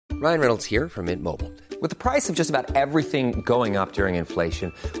Ryan Reynolds here from Mint Mobile. With the price of just about everything going up during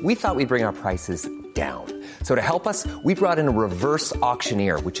inflation, we thought we'd bring our prices down. So to help us, we brought in a reverse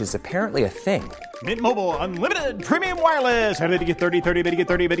auctioneer, which is apparently a thing. Mint Mobile Unlimited Premium Wireless. How to get 30, 30, bit to get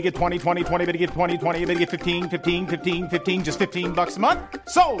 30, bit to get 20, 20, 20, bit to get 20, 20, bit to get 15, 15, 15, 15, just $15 a month?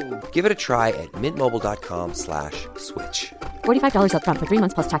 Sold! Give it a try at mintmobile.com/switch. $45 up front for 3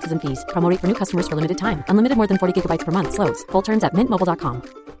 months plus taxes and fees. Promo rate for new customers for limited time. Unlimited more than 40 gigabytes per month. Slows full terms at mintmobile.com.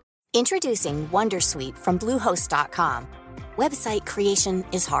 Introducing Wondersuite from Bluehost.com. Website creation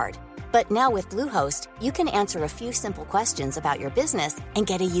is hard, but now with Bluehost, you can answer a few simple questions about your business and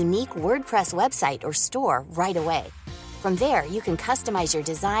get a unique WordPress website or store right away. From there, you can customize your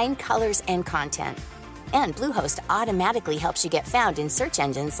design, colors, and content. And Bluehost automatically helps you get found in search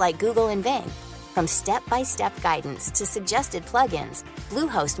engines like Google and Bing. From step-by-step guidance to suggested plugins,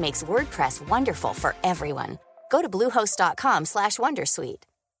 Bluehost makes WordPress wonderful for everyone. Go to bluehost.com/wondersuite.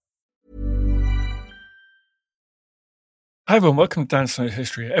 Hi everyone, welcome to Dan Snow's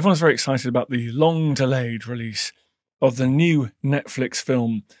History. Everyone's very excited about the long-delayed release of the new Netflix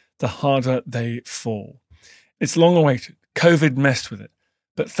film, The Harder They Fall. It's long awaited. COVID messed with it,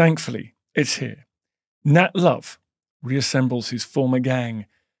 but thankfully it's here. Nat Love reassembles his former gang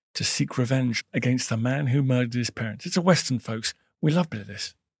to seek revenge against the man who murdered his parents. It's a Western, folks. We love a bit of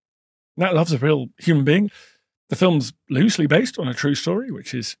this. Nat Love's a real human being. The film's loosely based on a true story,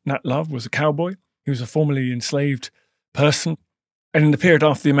 which is Nat Love was a cowboy. He was a formerly enslaved person. And in the period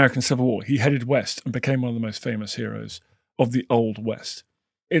after the American Civil War, he headed west and became one of the most famous heroes of the Old West.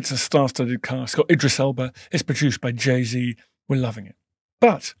 It's a star-studded cast. It's got Idris Elba. It's produced by Jay-Z. We're loving it.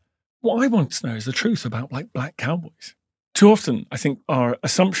 But what I want to know is the truth about black cowboys. Too often, I think our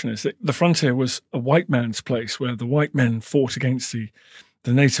assumption is that the frontier was a white man's place where the white men fought against the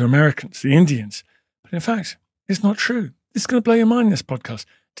Native Americans, the Indians. But in fact, it's not true. This is going to blow your mind, this podcast.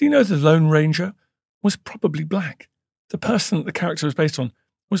 Do you know the Lone Ranger was probably black? The person that the character was based on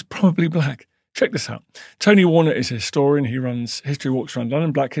was probably black. Check this out. Tony Warner is a historian. He runs History Walks around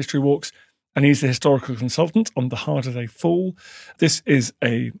London, Black History Walks, and he's the historical consultant on The Harder They Fall. This is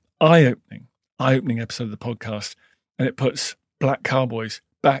a eye-opening episode of the podcast, and it puts black cowboys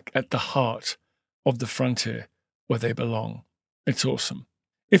back at the heart of the frontier where they belong. It's awesome.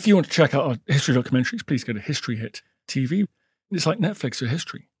 If you want to check out our history documentaries, please go to History Hit TV. It's like Netflix for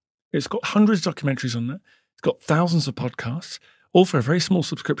history. It's got hundreds of documentaries on there. It's got thousands of podcasts, all for a very small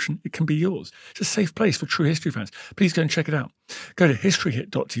subscription. It can be yours. It's a safe place for true history fans. Please go and check it out. Go to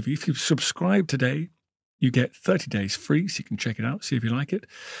historyhit.tv. If you subscribe today, you get 30 days free, so you can check it out, see if you like it.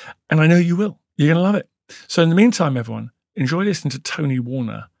 And I know you will. You're going to love it. So in the meantime, everyone, enjoy listening to Tony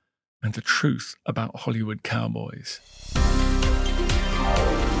Warner and the truth about Hollywood cowboys.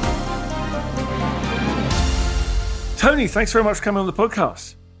 Tony, thanks very much for coming on the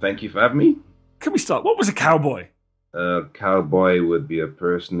podcast. Thank you for having me. Can we start? What was a cowboy? A cowboy would be a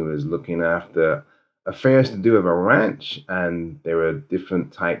person who is looking after affairs to do with a ranch, and there are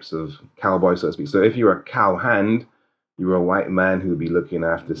different types of cowboys, so to speak. So if you're a cowhand, you're a white man who would be looking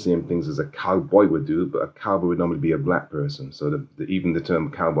after the same things as a cowboy would do, but a cowboy would normally be a black person. So even the term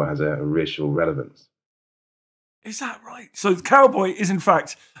cowboy has a racial relevance. Is that right? So cowboy is in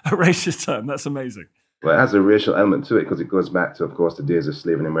fact a racist term. That's amazing. Well, it has a racial element to it because it goes back to, of course, the days of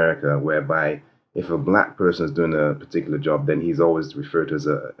slavery in America, whereby if a black person is doing a particular job, then he's always referred to as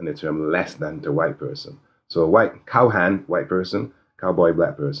in a term less than to a white person. So a white cowhand, white person, cowboy,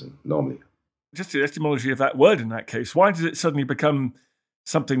 black person, normally. Just the etymology of that word in that case, why did it suddenly become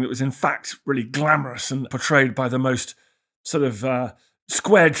something that was in fact really glamorous and portrayed by the most sort of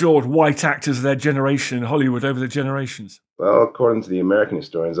square-jawed white actors of their generation in Hollywood over the generations? Well, according to the American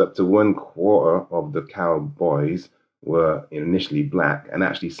historians, up to 1/4 of the cowboys were initially black. And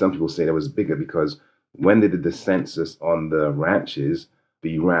actually, some people say that was bigger because when they did the census on the ranches,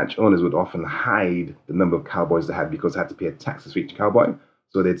 the ranch owners would often hide the number of cowboys they had because they had to pay taxes for each cowboy.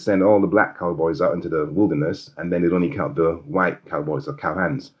 So they'd send all the black cowboys out into the wilderness, and then they'd only count the white cowboys or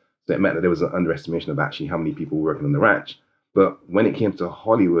cowhands. So it meant that there was an underestimation of actually how many people were working on the ranch. But when it came to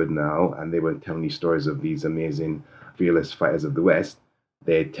Hollywood now, and they were telling these stories of these amazing, fearless fighters of the West,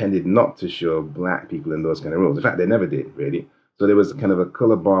 they tended not to show black people in those kind of roles. In fact, they never did, really. So there was kind of a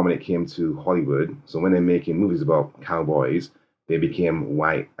color bar when it came to Hollywood. So when they're making movies about cowboys, they became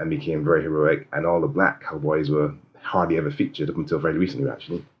white and became very heroic, and all the black cowboys were hardly ever featured up until very recently,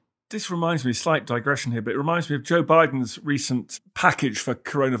 actually. This reminds me, slight digression here, but it reminds me of Joe Biden's recent package for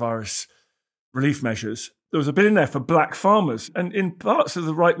coronavirus relief measures. There was a bit in there for black farmers. And in parts of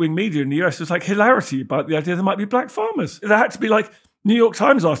the right-wing media in the US, there's like hilarity about the idea there might be black farmers. There had to be like New York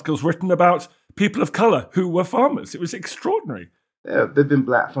Times articles written about people of color who were farmers. It was extraordinary. Yeah, there've been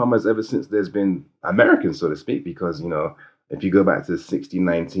black farmers ever since there's been Americans, so to speak, because, if you go back to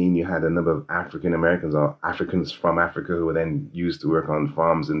 1619, you had a number of African Americans or Africans from Africa who were then used to work on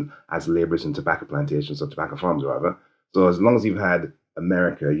farms and as laborers in tobacco plantations or tobacco farms, rather. So as long as you've had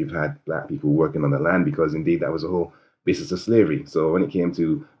America, you've had black people working on the land, because indeed that was the whole basis of slavery. So when it came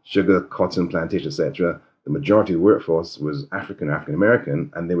to sugar, cotton, plantation, etc., the majority of the workforce was African or African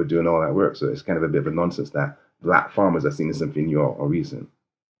American, and they were doing all that work. So it's kind of a bit of a nonsense that black farmers are seen as something new or recent.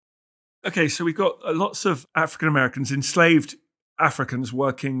 Okay, so we've got lots of African Americans, enslaved Africans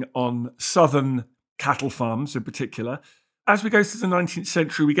working on southern cattle farms in particular. As we go through the 19th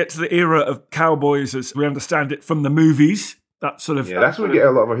century, we get to the era of cowboys as we understand it from the movies. That sort of... Yeah, that's where we get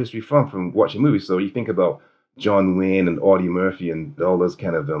a lot of our history from watching movies. So you think about John Wayne and Audie Murphy and all those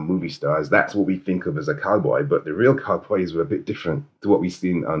kind of movie stars. That's what we think of as a cowboy, but the real cowboys were a bit different to what we've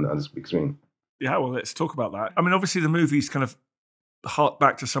seen on this big screen. Yeah, well, let's talk about that. I mean, obviously the movies kind of hark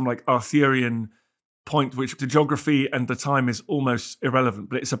back to some like Arthurian point, which the geography and the time is almost irrelevant,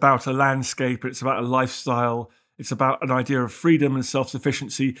 but it's about a landscape, it's about a lifestyle, it's about an idea of freedom and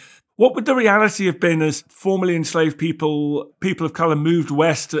self-sufficiency. What would the reality have been as formerly enslaved people of colour moved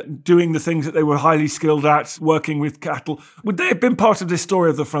west, doing the things that they were highly skilled at, working with cattle? Would they have been part of this story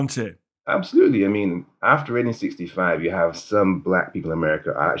of the frontier? Absolutely. I mean, after 1865, you have some black people in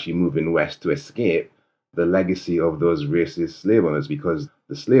America are actually moving west to escape the legacy of those racist slave owners, because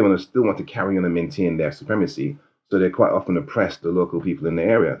the slave owners still want to carry on and maintain their supremacy. So they quite often oppress the local people in the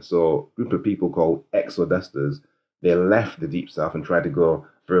area. So a group of people called exodusters, they left the Deep South and tried to go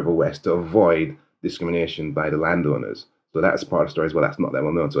further west to avoid discrimination by the landowners. So that's part of the story as well. That's not that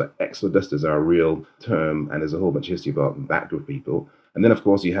well known. So exodusters are a real term, and there's a whole bunch of history about that group of people. And then, of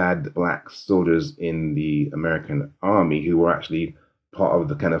course, you had black soldiers in the American army who were actually part of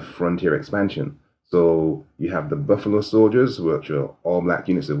the kind of frontier expansion. So you have the Buffalo Soldiers, which are all black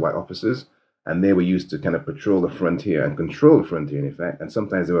units of white officers, and they were used to kind of patrol the frontier and control the frontier, in effect. And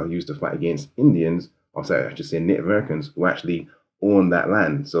sometimes they were used to fight against Indians, or sorry, I should say Native Americans, who actually owned that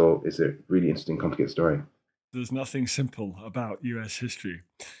land. So it's a really interesting, complicated story. There's nothing simple about US history.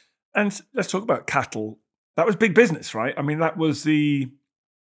 And let's talk about cattle. That was big business, right? I mean, that was the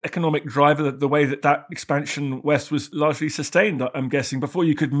economic driver, the way that expansion west was largely sustained, I'm guessing, before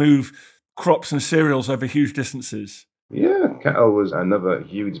you could move crops and cereals over huge distances. Yeah, cattle was another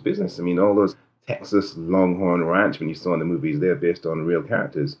huge business. I mean, all those Texas Longhorn Ranch, when you saw in the movies, they're based on real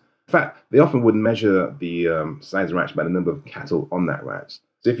characters. In fact, they often would measure the size of the ranch by the number of cattle on that ranch.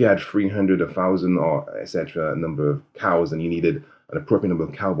 So if you had 300, 1,000, or etc. number of cows, then you needed an appropriate number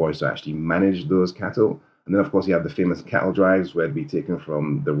of cowboys to actually manage those cattle. And then, of course, you have the famous cattle drives where they'd be taken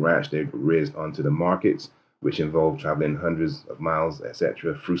from the ranch, they'd raised onto the markets, which involved traveling hundreds of miles,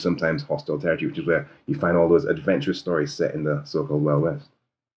 etc., through sometimes hostile territory, which is where you find all those adventurous stories set in the so-called Wild West.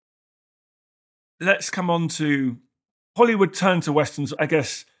 Let's come on to Hollywood turned to Westerns, I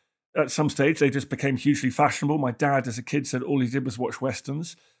guess. At some stage, they just became hugely fashionable. My dad, as a kid, said all he did was watch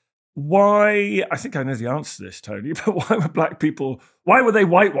Westerns. Why, I think I know the answer to this, Tony, but why were black people, why were they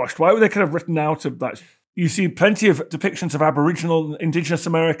whitewashed? Why were they kind of written out of that? You see plenty of depictions of Aboriginal, Indigenous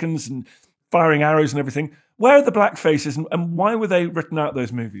Americans and firing arrows and everything. Where are the black faces and why were they written out of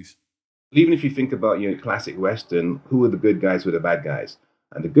those movies? Even if you think about your classic Western, who are the good guys, who are the bad guys?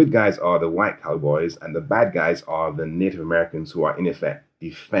 And the good guys are the white cowboys, and the bad guys are the Native Americans who are, in effect,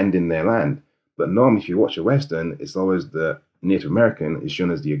 defending their land. But normally, if you watch a Western, it's always the Native American is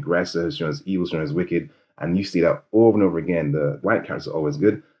shown as the aggressor, is shown as evil, shown as wicked. And you see that over and over again. The white characters are always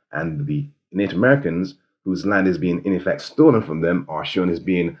good, and the Native Americans, whose land is being, in effect, stolen from them, are shown as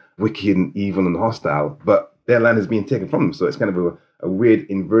being wicked and evil and hostile, but their land is being taken from them. So it's kind of a weird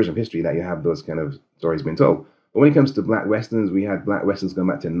inversion of history that you have those kind of stories being told. But when it comes to black Westerns, we had black Westerns going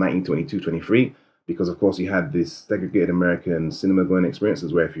back to 1922-23, because, of course, you had this segregated American cinema-going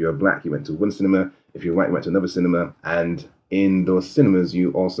experiences where if you're black, you went to one cinema, if you're white, you went to another cinema. And in those cinemas,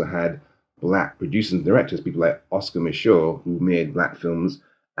 you also had black producers and directors, people like Oscar Micheaux, who made black films,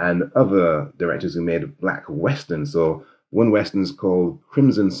 and other directors who made black Westerns. So one Western is called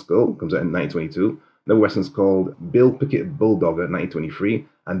Crimson Skull, comes out in 1922. Another Western is called Bill Pickett Bulldogger, 1923.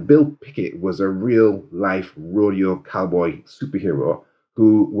 And Bill Pickett was a real-life rodeo cowboy superhero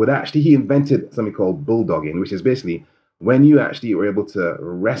who he invented something called bulldogging, which is basically when you actually were able to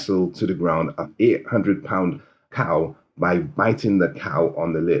wrestle to the ground an 800-pound cow by biting the cow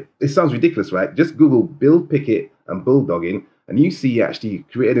on the lip. It sounds ridiculous, right? Just Google Bill Pickett and bulldogging, and you see he actually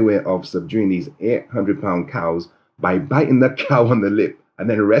created a way of subduing these 800-pound cows by biting the cow on the lip and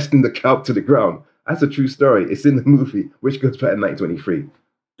then wrestling the cow to the ground. That's a true story. It's in the movie, which goes back in 1923.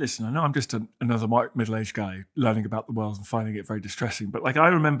 Listen, I know I'm just another white middle-aged guy learning about the world and finding it very distressing, but like I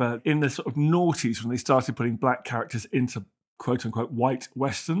remember in the sort of noughties when they started putting black characters into quote-unquote white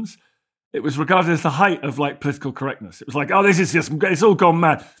westerns, it was regarded as the height of like political correctness. It was like, oh, this is just, it's all gone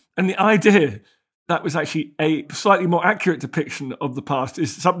mad. And the idea that was actually a slightly more accurate depiction of the past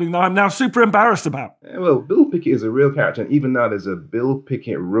is something that I'm now super embarrassed about. Well, Bill Pickett is a real character, and even now there's a Bill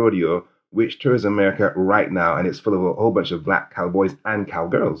Pickett rodeo which tours America right now, and it's full of a whole bunch of black cowboys and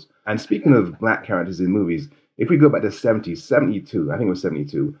cowgirls. And speaking of black characters in movies, if we go back to 70s, 72, I think it was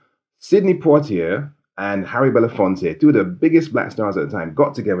 72, Sidney Poitier and Harry Belafonte, two of the biggest black stars at the time,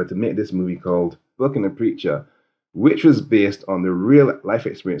 got together to make this movie called Buck and the Preacher, which was based on the real life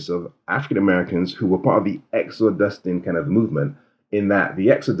experience of African Americans who were part of the Exodusting kind of movement, in that the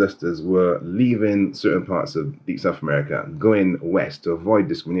Exodusters were leaving certain parts of deep South America, going west to avoid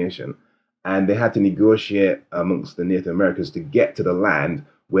discrimination. And they had to negotiate amongst the Native Americans to get to the land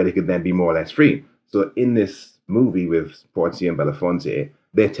where they could then be more or less free. So in this movie with Poitier and Belafonte,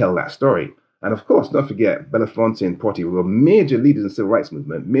 they tell that story. And of course, don't forget, Belafonte and Poitier were major leaders in the civil rights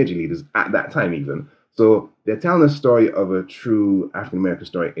movement, major leaders at that time even. So they're telling a story of a true African-American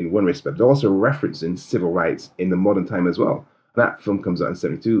story in one respect. They're also referencing civil rights in the modern time as well. That film comes out in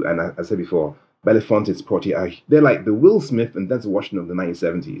 72, and as I said before, Belafonte and Poitier, they're like the Will Smith and Denzel Washington of the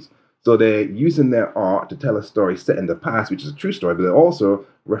 1970s. So they're using their art to tell a story set in the past, which is a true story, but they're also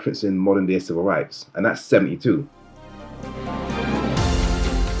referencing modern day civil rights. And that's 72.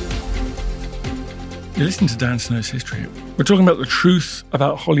 You listen to Dan Snow's History. We're talking about the truth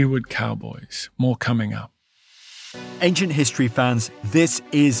about Hollywood cowboys. More coming up. Ancient history fans, this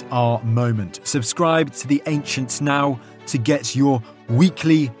is our moment. Subscribe to The Ancients now to get your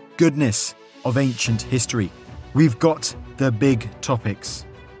weekly goodness of ancient history. We've got the big topics.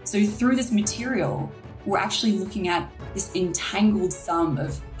 So through this material, we're actually looking at this entangled sum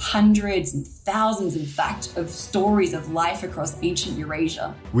of hundreds and thousands, in fact, of stories of life across ancient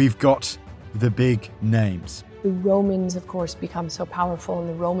Eurasia. We've got the big names. The Romans, of course, become so powerful, and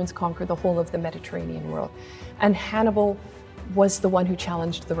the Romans conquer the whole of the Mediterranean world. And Hannibal was the one who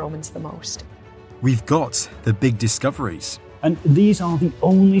challenged the Romans the most. We've got the big discoveries. And these are the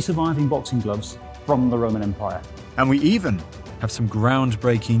only surviving boxing gloves from the Roman Empire. And we even have some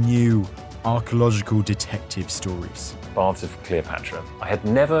groundbreaking new archaeological detective stories. Baths of Cleopatra. I had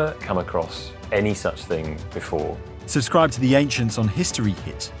never come across any such thing before. Subscribe to The Ancients on History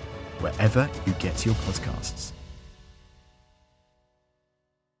Hit, wherever you get your podcasts.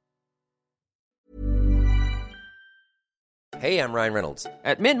 Hey, I'm Ryan Reynolds.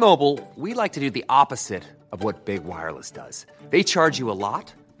 At Mint Mobile, we like to do the opposite of what Big Wireless does. They charge you a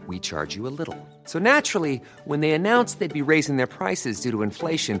lot. We charge you a little. So naturally, when they announced they'd be raising their prices due to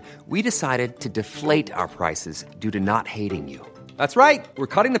inflation, we decided to deflate our prices due to not hating you. That's right. We're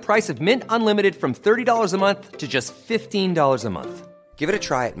cutting the price of Mint Unlimited from $30 a month to just $15 a month. Give it a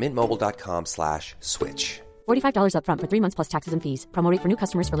try at mintmobile.com/switch. $45 up front for 3 months plus taxes and fees. Promo rate for new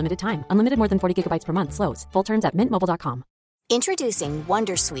customers for limited time. Unlimited more than 40 gigabytes per month slows. Full terms at mintmobile.com. Introducing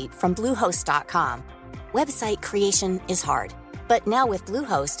Wondersuite from Bluehost.com. Website creation is hard. But now with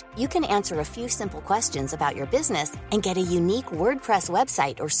Bluehost, you can answer a few simple questions about your business and get a unique WordPress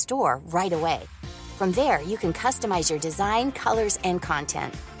website or store right away. From there, you can customize your design, colors, and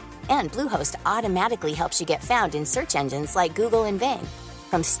content. And Bluehost automatically helps you get found in search engines like Google and Bing.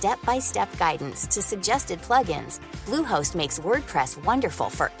 From step-by-step guidance to suggested plugins, Bluehost makes WordPress wonderful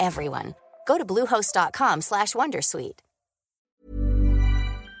for everyone. Go to bluehost.com/wondersuite.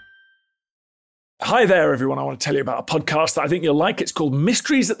 Hi there, everyone. I want to tell you about a podcast that I think you'll like. It's called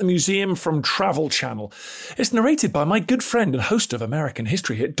Mysteries at the Museum from Travel Channel. It's narrated by my good friend and host of American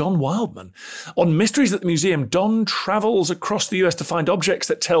History Hit, Don Wildman. On Mysteries at the Museum, Don travels across the US to find objects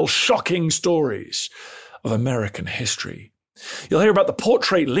that tell shocking stories of American history. You'll hear about the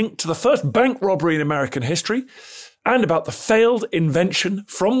portrait linked to the first bank robbery in American history, and about the failed invention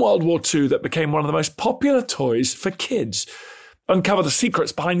from World War II that became one of the most popular toys for kids. Uncover the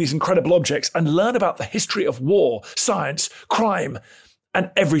secrets behind these incredible objects and learn about the history of war, science, crime, and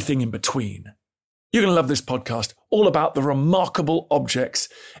everything in between. You're going to love this podcast, all about the remarkable objects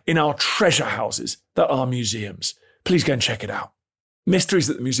in our treasure houses that are museums. Please go and check it out. Mysteries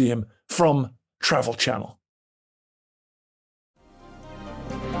at the Museum from Travel Channel.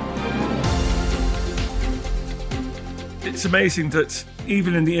 It's amazing that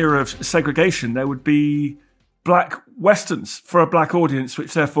even in the era of segregation, there would be black westerns for a black audience,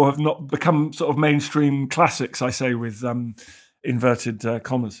 which therefore have not become sort of mainstream classics, I say with inverted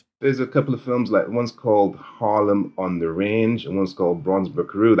commas. There's a couple of films, like one's called Harlem on the Range and one's called Bronze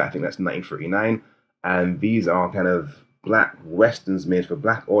Buckaroo. I think that's 1939. And these are kind of black westerns made for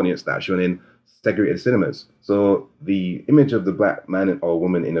black audience that are shown in segregated cinemas. So the image of the black man or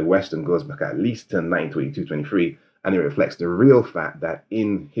woman in a western goes back at least to 1922, 23, and it reflects the real fact that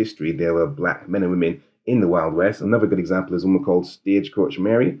in history there were black men and women in the Wild West. Another good example is a woman called Stagecoach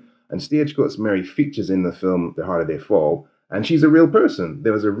Mary. And Stagecoach Mary features in the film The Harder They Fall, and she's a real person.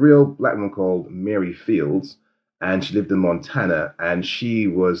 There was a real black woman called Mary Fields, and she lived in Montana, and she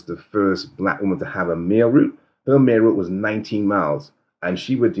was the first black woman to have a mail route. Her mail route was 19 miles, and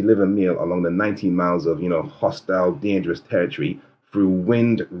she would deliver mail along the 19 miles of, hostile, dangerous territory through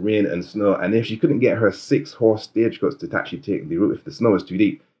wind, rain, and snow. And if she couldn't get her 6-horse stagecoach to actually take the route, if the snow was too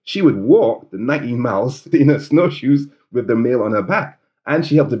deep, she would walk the 19 miles in her snowshoes with the mail on her back. And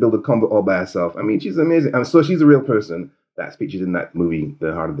she helped to build a convoy all by herself. I mean, she's amazing. And so she's a real person that's featured in that movie,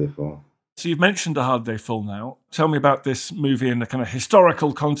 The Harder They Fall. So you've mentioned The Harder They Fall now. Tell me about this movie and the kind of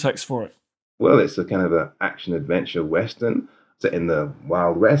historical context for it. Well, it's a kind of an action-adventure western set in the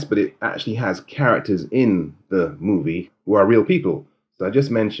Wild West, but it actually has characters in the movie who are real people. So I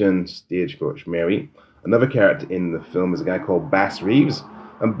just mentioned Stagecoach Mary. Another character in the film is a guy called Bass Reeves.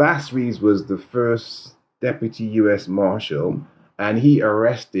 And Bass Reeves was the first deputy U.S. Marshal, and he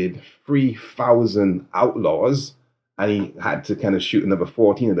arrested 3,000 outlaws, and he had to kind of shoot another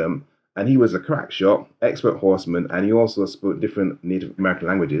 14 of them. And he was a crack shot, expert horseman, and he also spoke different Native American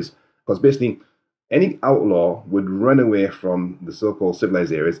languages. Because basically, any outlaw would run away from the so-called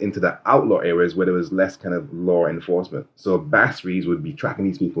civilized areas into the outlaw areas where there was less kind of law enforcement. So Bass Reeves would be tracking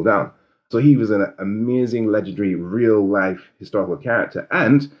these people down. So he was an amazing, legendary, real-life historical character.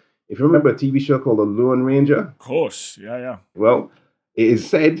 And if you remember a TV show called The Lone Ranger? Of course, yeah. Well, it is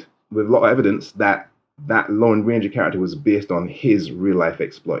said, with a lot of evidence, that that Lone Ranger character was based on his real-life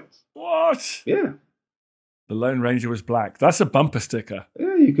exploits. What? Yeah. The Lone Ranger was black. That's a bumper sticker.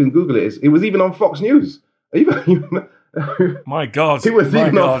 Yeah, you can Google it. It was even on Fox News. My God. It was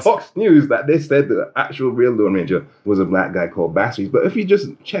on Fox News that they said that the actual real Lone Ranger was a black guy called Bass Reeves. But if you just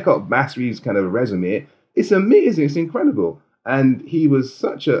check out Bass Reeves' kind of resume, it's amazing. It's incredible. And he was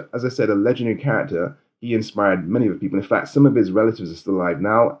such a, as I said, a legendary character. He inspired many of the people. In fact, some of his relatives are still alive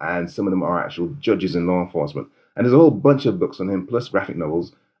now, and some of them are actual judges in law enforcement. And there's a whole bunch of books on him, plus graphic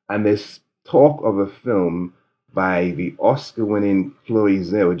novels. And there's talk of a film by the Oscar-winning Chloe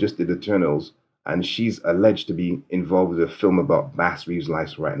Zhao, who just did Eternals, and she's alleged to be involved with a film about Bass Reeves'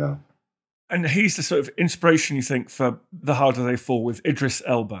 life right now. And he's the sort of inspiration, you think, for The Harder They Fall with Idris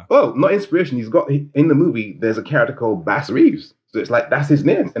Elba? Well, not inspiration. In the movie, there's a character called Bass Reeves. So it's like, that's his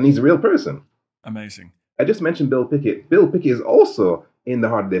name, and he's a real person. Amazing. I just mentioned Bill Pickett. Bill Pickett is also in The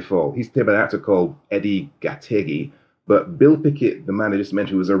Harder They Fall. He's played by an actor called Eddie Gattegi. But Bill Pickett, the man I just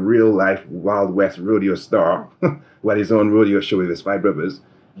mentioned, was a real-life Wild West rodeo star who had his own rodeo show with his 5 brothers.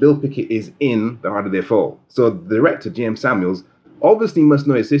 Bill Pickett is in The Harder They Fall. So the director, James Samuels, obviously must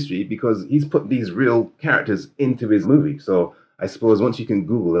know his history because he's put these real characters into his movie. So I suppose once you can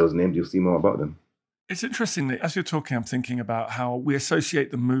Google those names, you'll see more about them. It's interesting that as you're talking, I'm thinking about how we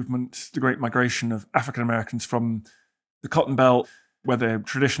associate the movement, the Great Migration of African Americans from the Cotton Belt, where they've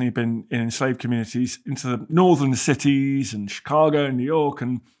traditionally been in enslaved communities, into the northern cities and Chicago and New York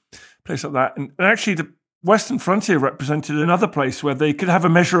and places like that. And actually the Western frontier represented another place where they could have a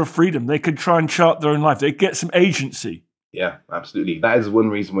measure of freedom. They could try and chart their own life. They could get some agency. Yeah, absolutely. That is one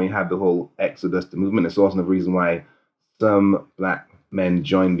reason why you had the whole Exodus, the movement. It's also the reason why some black men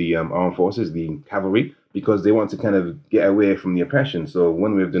joined the armed forces, the cavalry, because they want to kind of get away from the oppression. So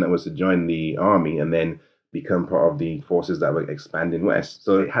one way of doing that was to join the army and then become part of the forces that were expanding west.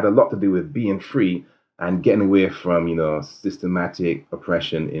 So it had a lot to do with being free and getting away from, systematic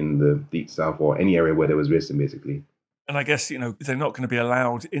oppression in the Deep South or any area where there was racism, basically. And I guess, they're not going to be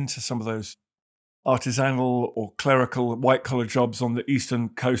allowed into some of those artisanal or clerical white-collar jobs on the eastern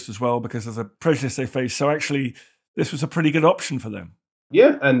coast as well because of the prejudice they face. So actually, this was a pretty good option for them.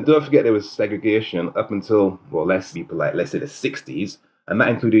 Yeah, and don't forget there was segregation up until, let's say the 60s, and that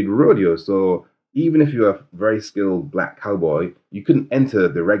included rodeo. So even if you were a very skilled black cowboy, you couldn't enter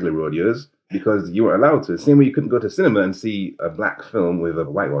the regular rodeos because you weren't allowed to. Same way you couldn't go to cinema and see a black film with a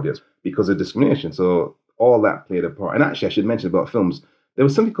white audience because of discrimination. So all that played a part. And actually, I should mention about films, there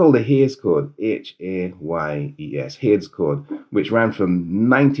was something called the Hays Code, Hayes, Hays Code, which ran from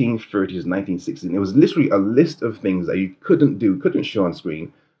 1930s to 1960s. And it was literally a list of things that you couldn't show on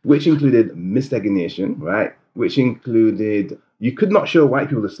screen, which included miscegenation, right? Which included, you could not show white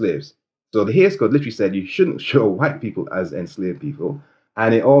people as slaves. So the Hays Code literally said you shouldn't show white people as enslaved people.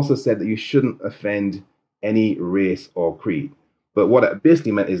 And it also said that you shouldn't offend any race or creed. But what it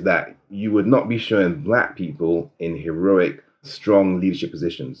basically meant is that you would not be showing black people in heroic, strong leadership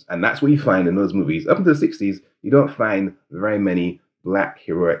positions. And that's what you find in those movies. Up until the 60s, you don't find very many black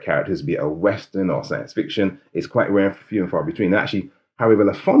heroic characters, be it a Western or science fiction. It's quite rare, few and far between. And actually, Harry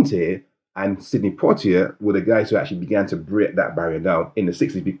Belafonte and Sidney Poitier were the guys who actually began to break that barrier down in the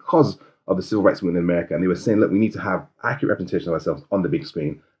 60s because of the civil rights movement in America. And they were saying, look, we need to have accurate representation of ourselves on the big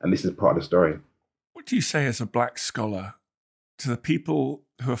screen. And this is part of the story. What do you say as a black scholar to the people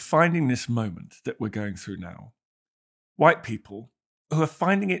who are finding this moment that we're going through now? White people who are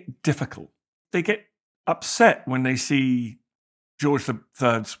finding it difficult. They get upset when they see George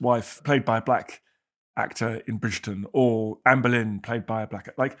III's wife played by a black actor in Bridgerton, or Anne Boleyn played by a black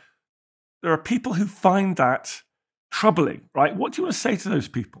actor. Like, there are people who find that troubling, right? What do you want to say to those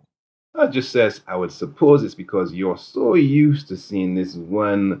people? I just says, I would suppose it's because you're so used to seeing this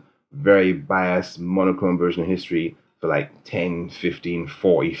one very biased, monochrome version of history for like 10, 15,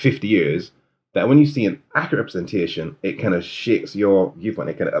 40, 50 years, that when you see an accurate representation, it kind of shakes your viewpoint,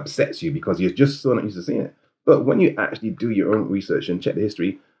 it kind of upsets you because you're just so not used to seeing it. But when you actually do your own research and check the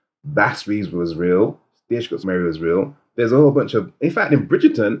history, Basseries was real, Stagecoach Mary was real. There's a whole bunch of, in fact, in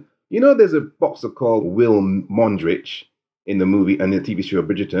Bridgerton, you know, there's a boxer called Will Mondrich in the movie and the TV show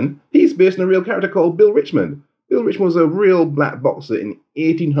Bridgerton. He's based on a real character called Bill Richmond. Bill Richmond was a real black boxer in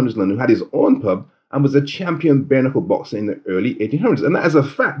 1800s London who had his own pub and was a champion bare knuckle boxer in the early 1800s. And that is a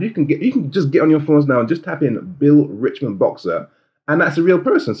fact. You can just get on your phones now and just type in Bill Richmond boxer, and that's a real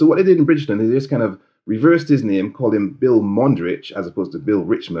person. So what they did in Bridgerton, they just kind of reversed his name, called him Bill Mondrich as opposed to Bill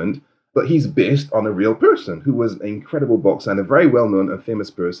Richmond. But he's based on a real person who was an incredible boxer and a very well-known and famous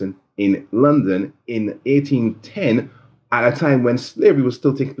person in London in 1810 at a time when slavery was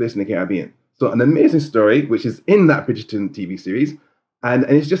still taking place in the Caribbean. So an amazing story, which is in that Bridgerton TV series. And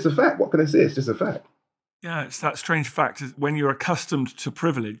it's just a fact. What can I say? It's just a fact. Yeah, it's that strange fact is when you're accustomed to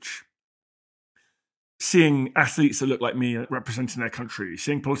privilege, seeing athletes that look like me representing their country,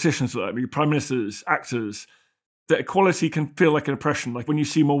 seeing politicians that look like me, prime ministers, actors, that equality can feel like an oppression. Like when you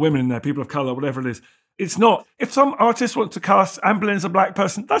see more women in there, people of colour, whatever it is. It's not. If some artist wants to cast Anne Boleyn as a black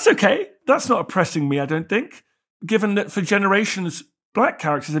person, that's okay. That's not oppressing me, I don't think. Given that for generations, black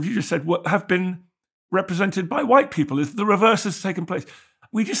characters, as you just said, have been represented by white people. The reverse has taken place.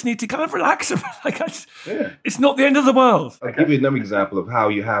 We just need to kind of relax. It's not the end of the world. I'll give you another example of how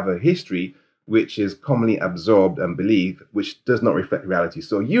you have a history which is commonly absorbed and believed, which does not reflect reality.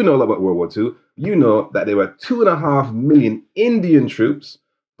 So you know about World War II. You know that there were 2.5 million Indian troops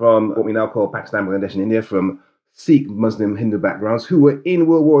from what we now call Pakistan, Bangladesh, and India, from Sikh, Muslim, Hindu backgrounds, who were in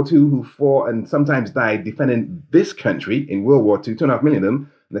World War II, who fought and sometimes died defending this country in World War II, 2.5 million of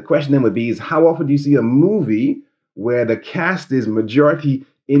them. And the question then would be is how often do you see a movie where the cast is majority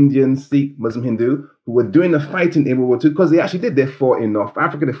Indian, Sikh, Muslim, Hindu, who were doing the fighting in World War II? Because they actually did. They fought in North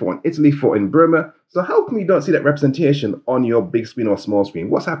Africa, they fought in Italy, fought in Burma. So how come you don't see that representation on your big screen or small screen?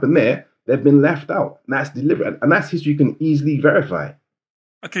 What's happened there? They've been left out. And that's deliberate. And that's history you can easily verify.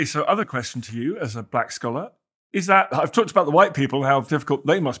 Okay, so other question to you as a black scholar is that I've talked about the white people, how difficult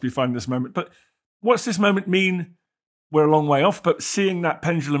they must be finding this moment, but what's this moment mean? We're a long way off, but seeing that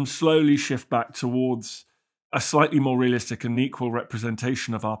pendulum slowly shift back towards a slightly more realistic and equal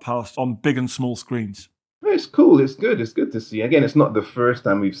representation of our past on big and small screens. It's cool. It's good. It's good to see. Again, it's not the first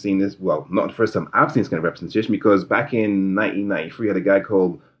time we've seen this. Well, not the first time I've seen this kind of representation, because back in 1993, I had a guy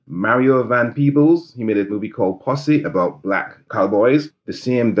called Mario Van Peebles. He made a movie called Posse about black cowboys. The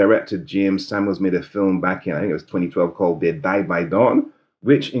same director, James Samuels, made a film back in, I think it was 2012, called They Die by Dawn,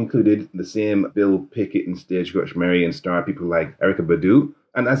 which included the same Bill Pickett and Stagecoach Mary and starred people like Erykah Badu.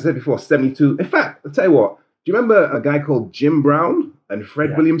 And as I said before, 72. In fact, I'll tell you what, do you remember a guy called Jim Brown and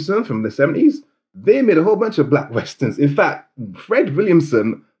Fred Williamson from the 70s? They made a whole bunch of black westerns. In fact, Fred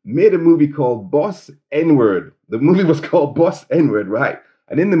Williamson made a movie called Boss N-Word. The movie was called Boss N-Word, right?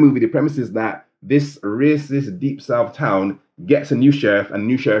 And in the movie, the premise is that this racist Deep South town gets a new sheriff, and the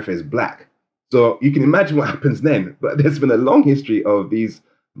new sheriff is black. So you can imagine what happens then. But there's been a long history of these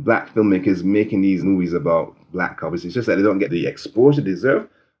black filmmakers making these movies about black cowboys. It's just that they don't get the exposure they deserve.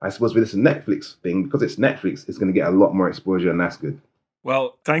 I suppose with this Netflix thing, because it's Netflix, it's going to get a lot more exposure, and that's good.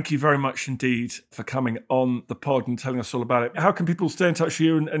 Well, thank you very much indeed for coming on the pod and telling us all about it. How can people stay in touch with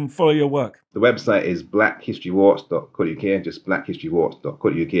you and follow your work? The website is blackhistorywalks.co.uk, just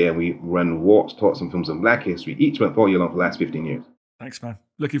blackhistorywalks.co.uk, and we run walks, talks and films on black history each month all year long for the last 15 years. Thanks, man.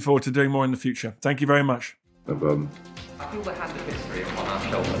 Looking forward to doing more in the future. Thank you very much. No problem. I feel the hand of history upon our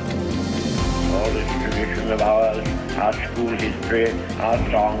shoulders. All this tradition of ours, our school history, our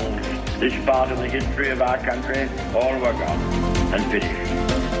songs, this part of the history of our country, all were gone and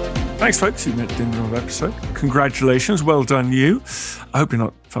finished. Thanks, folks. You've met the end of the episode. Congratulations. Well done, you. I hope you're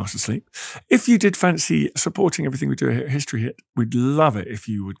not fast asleep. If you did fancy supporting everything we do here at History Hit, we'd love it if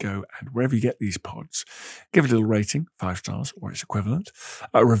you would go and wherever you get these pods, give it a little rating, 5 stars or its equivalent.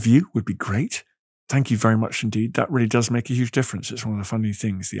 A review would be great. Thank you very much indeed. That really does make a huge difference. It's one of the funny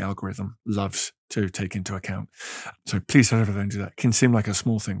things the algorithm loves to take into account. So please head over there and do that. It can seem like a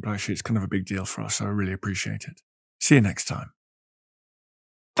small thing, but actually it's kind of a big deal for us. So I really appreciate it. See you next time.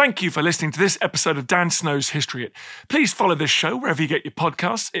 Thank you for listening to this episode of Dan Snow's History Hit. Please follow this show wherever you get your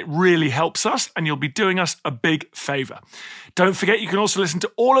podcasts. It really helps us, and you'll be doing us a big favour. Don't forget, you can also listen to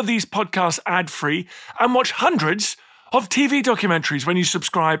all of these podcasts ad-free and watch hundreds of TV documentaries when you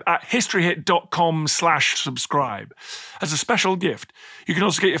subscribe at historyhit.com/subscribe. As a special gift, you can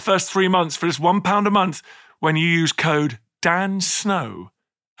also get your first 3 months for just £1 a month when you use code DANSNOW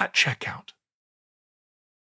at checkout.